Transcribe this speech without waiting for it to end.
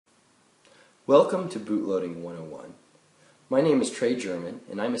Welcome to Bootloading 101. My name is Trey German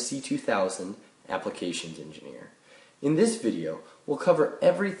and I'm a C2000 Applications Engineer. In this video, we'll cover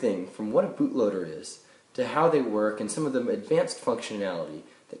everything from what a bootloader is to how they work and some of the advanced functionality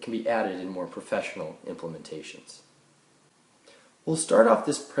that can be added in more professional implementations. We'll start off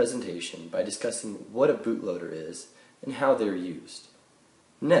this presentation by discussing what a bootloader is and how they're used.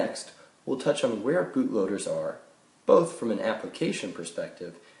 Next, we'll touch on where bootloaders are, both from an application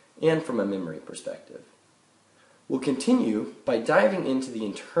perspective and from a memory perspective. We'll continue by diving into the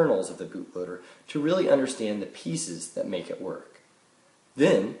internals of the bootloader to really understand the pieces that make it work.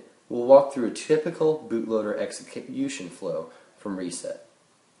 Then, we'll walk through a typical bootloader execution flow from reset.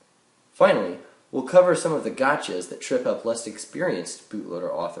 Finally, we'll cover some of the gotchas that trip up less experienced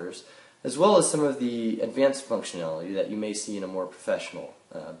bootloader authors, as well as some of the advanced functionality that you may see in a more professional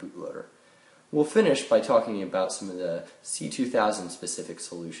bootloader. We'll finish by talking about some of the C2000 specific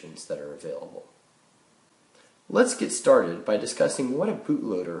solutions that are available. Let's get started by discussing what a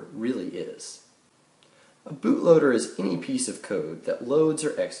bootloader really is. A bootloader is any piece of code that loads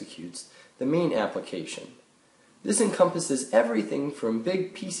or executes the main application. This encompasses everything from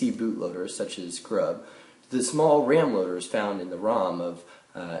big PC bootloaders such as Grub to the small RAM loaders found in the ROM of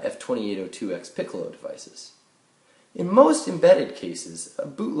F2802X Piccolo devices. In most embedded cases, a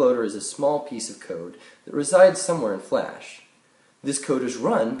bootloader is a small piece of code that resides somewhere in Flash. This code is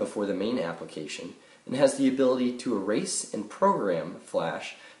run before the main application and has the ability to erase and program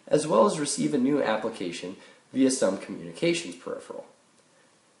Flash as well as receive a new application via some communications peripheral.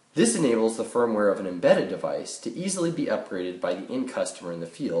 This enables the firmware of an embedded device to easily be upgraded by the end customer in the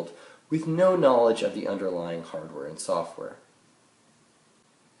field with no knowledge of the underlying hardware and software.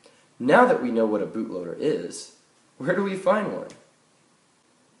 Now that we know what a bootloader is, where do we find one?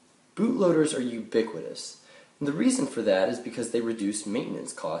 Bootloaders are ubiquitous, and the reason for that is because they reduce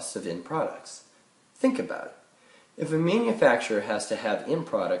maintenance costs of end products. Think about it. If a manufacturer has to have end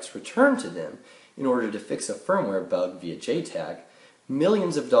products returned to them in order to fix a firmware bug via JTAG,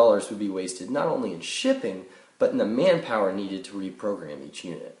 millions of dollars would be wasted not only in shipping, but in the manpower needed to reprogram each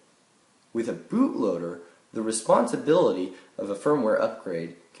unit. With a bootloader, the responsibility of a firmware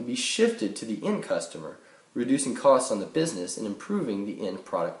upgrade can be shifted to the end customer, reducing costs on the business and improving the end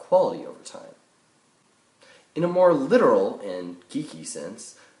product quality over time. In a more literal and geeky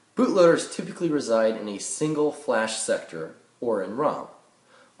sense, bootloaders typically reside in a single flash sector or in ROM.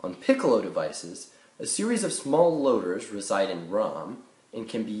 On Piccolo devices, a series of small loaders reside in ROM and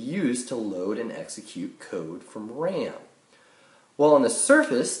can be used to load and execute code from RAM. While on the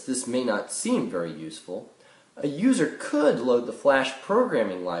surface this may not seem very useful, a user could load the Flash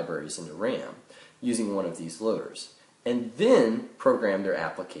programming libraries into RAM using one of these loaders, and then program their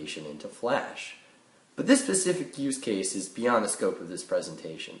application into Flash. But this specific use case is beyond the scope of this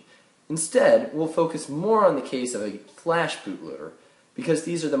presentation. Instead, we'll focus more on the case of a Flash bootloader, because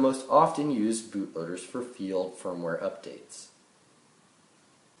these are the most often used bootloaders for field firmware updates.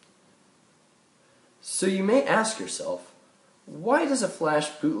 So you may ask yourself, why does a Flash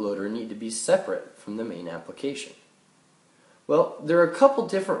bootloader need to be separate from the main application? Well, there are a couple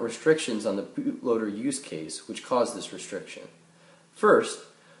different restrictions on the bootloader use case which cause this restriction. First,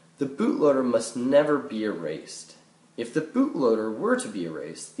 the bootloader must never be erased. If the bootloader were to be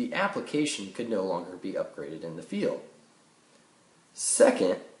erased, the application could no longer be upgraded in the field.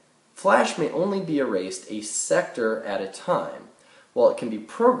 Second, Flash may only be erased a sector at a time, while it can be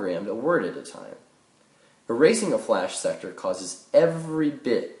programmed a word at a time. Erasing a Flash sector causes every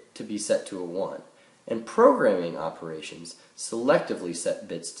bit to be set to a 1. And programming operations selectively set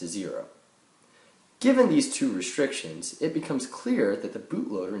bits to 0. Given these two restrictions, it becomes clear that the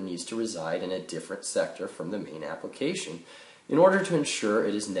bootloader needs to reside in a different sector from the main application in order to ensure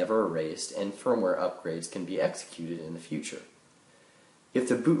it is never erased and firmware upgrades can be executed in the future. If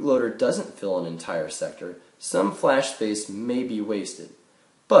the bootloader doesn't fill an entire sector, some flash space may be wasted,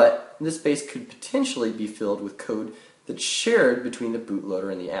 but this space could potentially be filled with code that's shared between the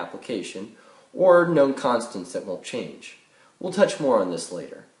bootloader and the application, or known constants that won't change. We'll touch more on this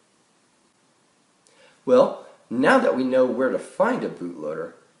later. Well, now that we know where to find a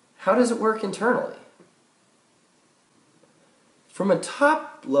bootloader, how does it work internally? From a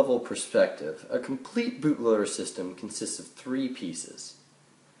top-level perspective, a complete bootloader system consists of 3 pieces.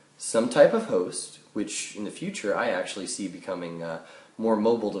 Some type of host, which in the future I actually see becoming more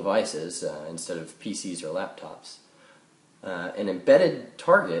mobile devices instead of PCs or laptops. An embedded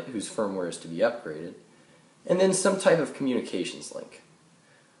target whose firmware is to be upgraded, and then some type of communications link.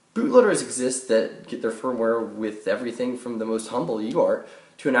 Bootloaders exist that get their firmware with everything from the most humble UART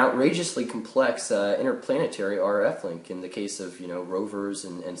to an outrageously complex interplanetary RF link in the case of rovers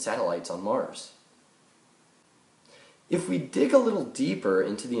and satellites on Mars. If we dig a little deeper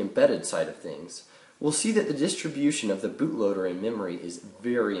into the embedded side of things, we'll see that the distribution of the bootloader in memory is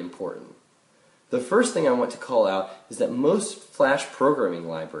very important. The first thing I want to call out is that most Flash programming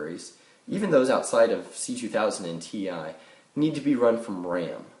libraries, even those outside of C2000 and TI, need to be run from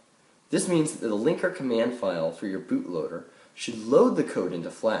RAM. This means that the linker command file for your bootloader should load the code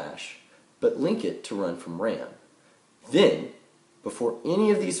into Flash, but link it to run from RAM. Then, before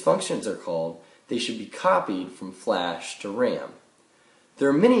any of these functions are called, they should be copied from Flash to RAM. There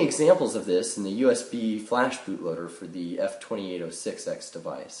are many examples of this in the USB Flash bootloader for the F2806X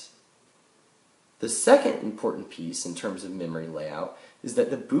device. The second important piece in terms of memory layout is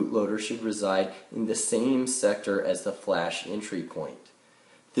that the bootloader should reside in the same sector as the Flash entry point.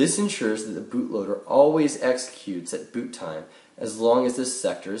 This ensures that the bootloader always executes at boot time as long as this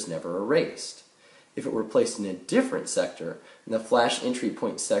sector is never erased. If it were placed in a different sector and the Flash entry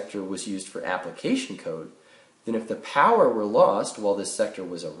point sector was used for application code, then if the power were lost while this sector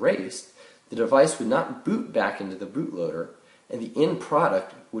was erased, the device would not boot back into the bootloader and the end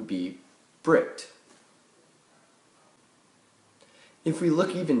product would be bricked. If we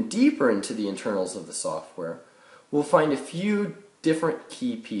look even deeper into the internals of the software, we'll find a few different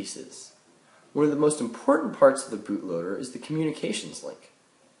key pieces. One of the most important parts of the bootloader is the communications link.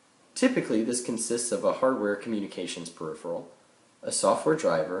 Typically, this consists of a hardware communications peripheral, a software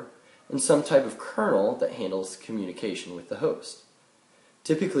driver, and some type of kernel that handles communication with the host.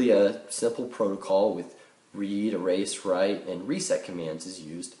 Typically, a simple protocol with read, erase, write, and reset commands is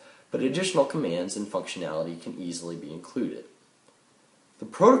used, but additional commands and functionality can easily be included. The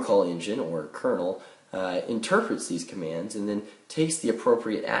protocol engine, or kernel, interprets these commands and then takes the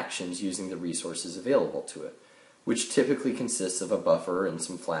appropriate actions using the resources available to it, which typically consists of a buffer and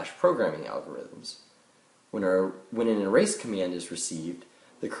some Flash programming algorithms. When an erase command is received,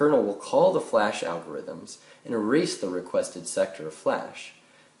 the kernel will call the Flash algorithms and erase the requested sector of Flash.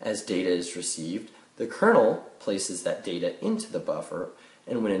 As data is received, the kernel places that data into the buffer,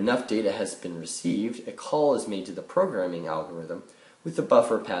 and when enough data has been received, a call is made to the programming algorithm with the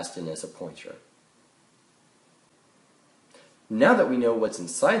buffer passed in as a pointer. Now that we know what's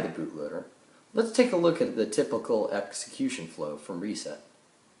inside the bootloader, let's take a look at the typical execution flow from reset.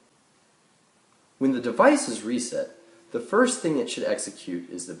 When the device is reset, the first thing it should execute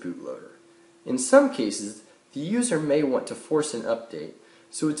is the bootloader. In some cases, the user may want to force an update,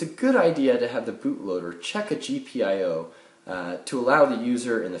 so it's a good idea to have the bootloader check a GPIO to allow the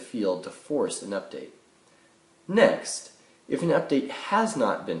user in the field to force an update. Next, if an update has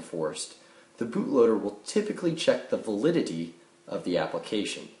not been forced, the bootloader will typically check the validity of the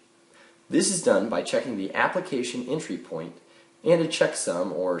application. This is done by checking the application entry point and a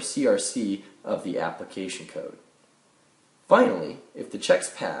checksum or CRC of the application code. Finally, if the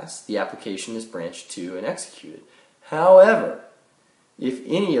checks pass, the application is branched to and executed. However, if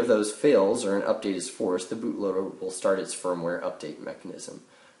any of those fails or an update is forced, the bootloader will start its firmware update mechanism,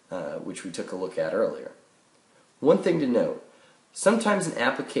 which we took a look at earlier. One thing to note, sometimes an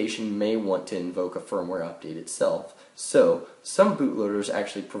application may want to invoke a firmware update itself, so some bootloaders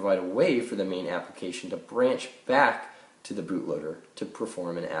actually provide a way for the main application to branch back to the bootloader to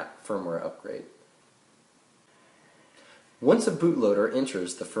perform an firmware upgrade. Once a bootloader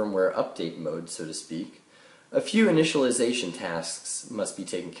enters the firmware update mode, so to speak, a few initialization tasks must be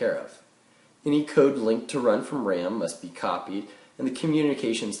taken care of. Any code linked to run from RAM must be copied, and the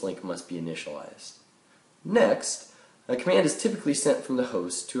communications link must be initialized. Next, a command is typically sent from the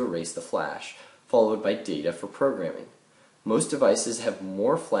host to erase the Flash, followed by data for programming. Most devices have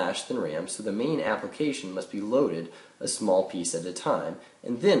more Flash than RAM, so the main application must be loaded a small piece at a time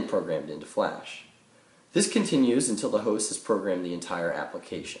and then programmed into Flash. This continues until the host has programmed the entire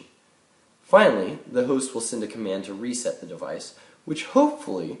application. Finally, the host will send a command to reset the device, which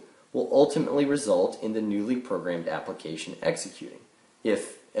hopefully will ultimately result in the newly programmed application executing,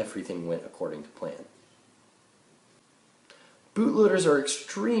 if everything went according to plan. Bootloaders are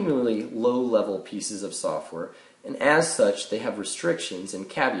extremely low-level pieces of software, and as such, they have restrictions and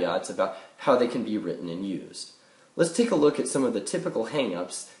caveats about how they can be written and used. Let's take a look at some of the typical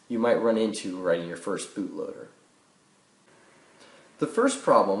hang-ups you might run into writing your first bootloader. The first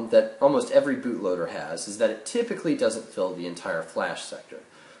problem that almost every bootloader has is that it typically doesn't fill the entire Flash sector,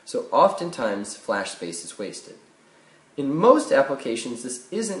 so oftentimes Flash space is wasted. In most applications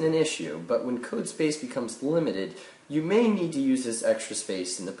this isn't an issue, but when code space becomes limited, you may need to use this extra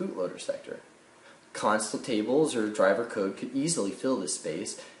space in the bootloader sector. Constant tables or driver code could easily fill this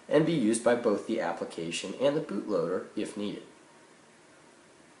space and be used by both the application and the bootloader if needed.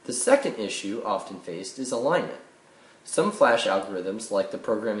 The second issue often faced is alignment. Some flash algorithms like the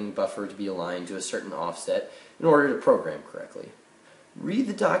programming buffer to be aligned to a certain offset in order to program correctly. Read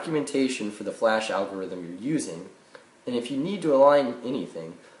the documentation for the flash algorithm you're using, and if you need to align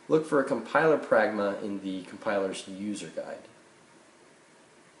anything, look for a compiler pragma in the compiler's user guide.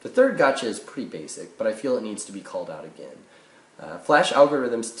 The third gotcha is pretty basic, but I feel it needs to be called out again. Flash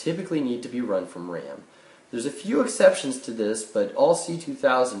algorithms typically need to be run from RAM. There's a few exceptions to this, but all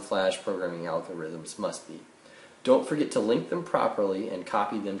C2000 flash programming algorithms must be. Don't forget to link them properly and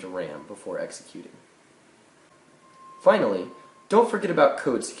copy them to RAM before executing. Finally, don't forget about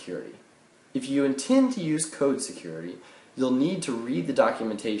code security. If you intend to use code security, you'll need to read the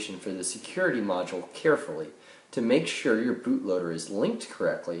documentation for the security module carefully to make sure your bootloader is linked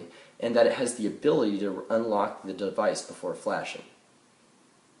correctly and that it has the ability to unlock the device before flashing.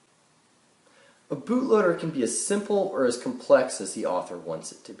 A bootloader can be as simple or as complex as the author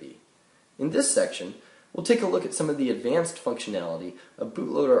wants it to be. In this section, we'll take a look at some of the advanced functionality a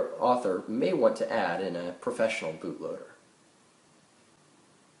bootloader author may want to add in a professional bootloader.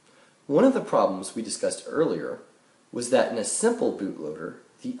 One of the problems we discussed earlier was that in a simple bootloader,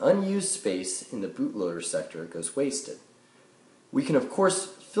 the unused space in the bootloader sector goes wasted. We can of course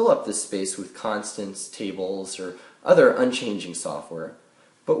fill up this space with constants, tables, or other unchanging software,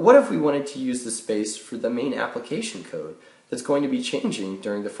 but what if we wanted to use the space for the main application code that's going to be changing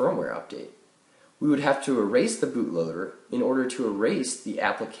during the firmware update? We would have to erase the bootloader in order to erase the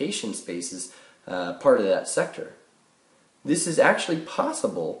application spaces part of that sector. This is actually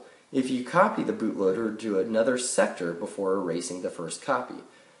possible if you copy the bootloader to another sector before erasing the first copy.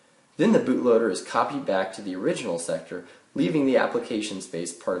 Then the bootloader is copied back to the original sector, leaving the application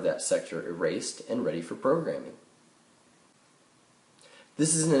space part of that sector erased and ready for programming.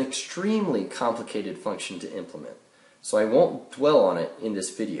 This is an extremely complicated function to implement, so I won't dwell on it in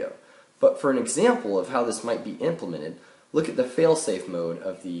this video. But for an example of how this might be implemented, look at the failsafe mode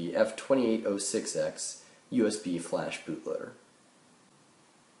of the F2806X USB flash bootloader.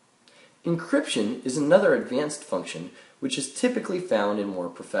 Encryption is another advanced function which is typically found in more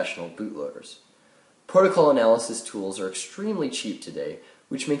professional bootloaders. Protocol analysis tools are extremely cheap today,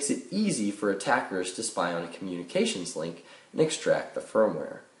 which makes it easy for attackers to spy on a communications link and extract the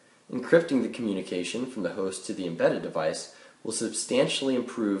firmware. Encrypting the communication from the host to the embedded device will substantially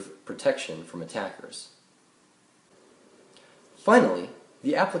improve protection from attackers. Finally,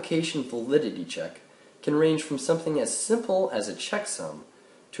 the application validity check can range from something as simple as a checksum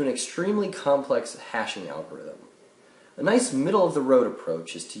to an extremely complex hashing algorithm. A nice middle-of-the-road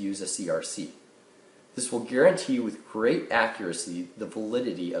approach is to use a CRC. This will guarantee with great accuracy the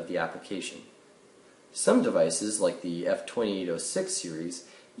validity of the application. Some devices, like the F2806 series,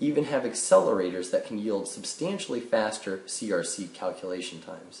 even have accelerators that can yield substantially faster CRC calculation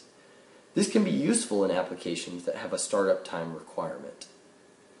times. This can be useful in applications that have a startup time requirement.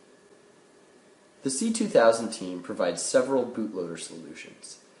 The C2000 team provides several bootloader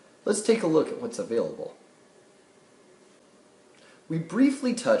solutions. Let's take a look at what's available. We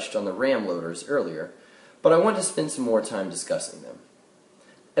briefly touched on the RAM loaders earlier, but I want to spend some more time discussing them.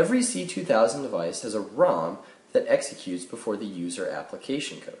 Every C2000 device has a ROM that executes before the user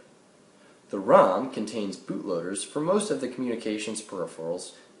application code. The ROM contains bootloaders for most of the communications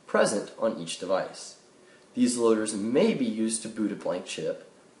peripherals present on each device. These loaders may be used to boot a blank chip,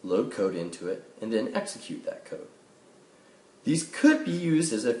 load code into it, and then execute that code. These could be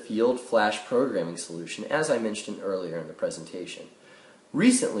used as a field flash programming solution, as I mentioned earlier in the presentation.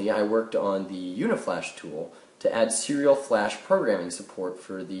 Recently, I worked on the UniFlash tool to add serial flash programming support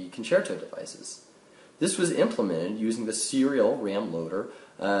for the Concerto devices. This was implemented using the serial RAM loader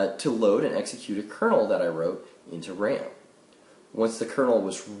to load and execute a kernel that I wrote into RAM. Once the kernel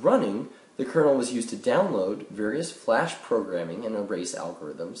was running, the kernel was used to download various flash programming and erase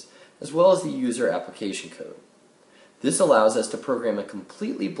algorithms, as well as the user application code. This allows us to program a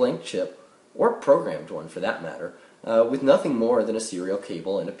completely blank chip, or programmed one for that matter, with nothing more than a serial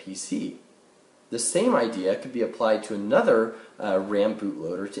cable and a PC. The same idea could be applied to another RAM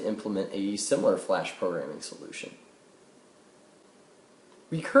bootloader to implement a similar flash programming solution.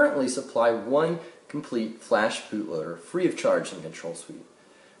 We currently supply one complete flash bootloader free of charge in Control Suite.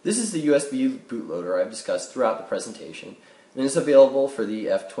 This is the USB bootloader I've discussed throughout the presentation, and is available for the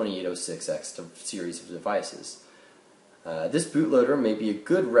F2806X series of devices. This bootloader may be a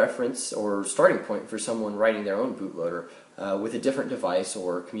good reference or starting point for someone writing their own bootloader with a different device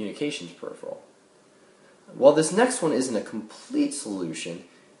or communications peripheral. While this next one isn't a complete solution,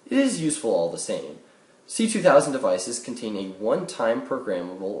 it is useful all the same. C2000 devices contain a one-time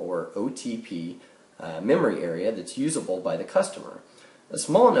programmable, or OTP, memory area that's usable by the customer. A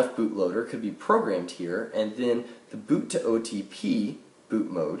small enough bootloader could be programmed here and then the boot to OTP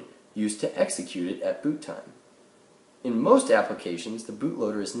boot mode used to execute it at boot time. In most applications, the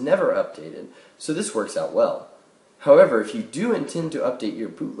bootloader is never updated, so this works out well. However, if you do intend to update your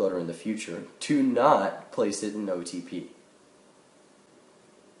bootloader in the future, do not place it in OTP.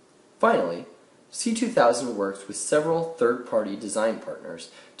 Finally, C2000 works with several third-party design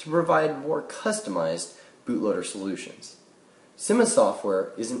partners to provide more customized bootloader solutions. Sima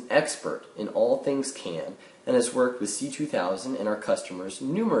Software is an expert in all things CAN and has worked with C2000 and our customers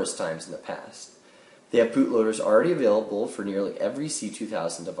numerous times in the past. They have bootloaders already available for nearly every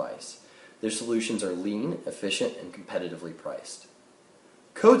C2000 device. Their solutions are lean, efficient, and competitively priced.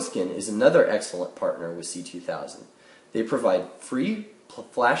 CodeSkin is another excellent partner with C2000. They provide free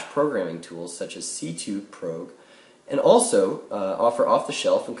Flash programming tools such as C2 Prog and also offer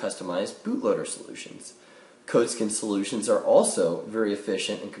off-the-shelf and customized bootloader solutions. CodeSkin solutions are also very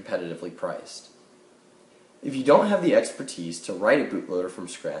efficient and competitively priced. If you don't have the expertise to write a bootloader from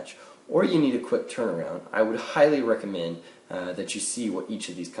scratch or you need a quick turnaround, I would highly recommend that you see what each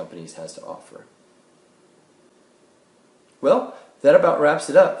of these companies has to offer. Well, that about wraps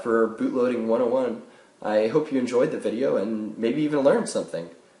it up for Bootloading 101. I hope you enjoyed the video and maybe even learned something.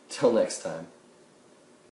 Till next time.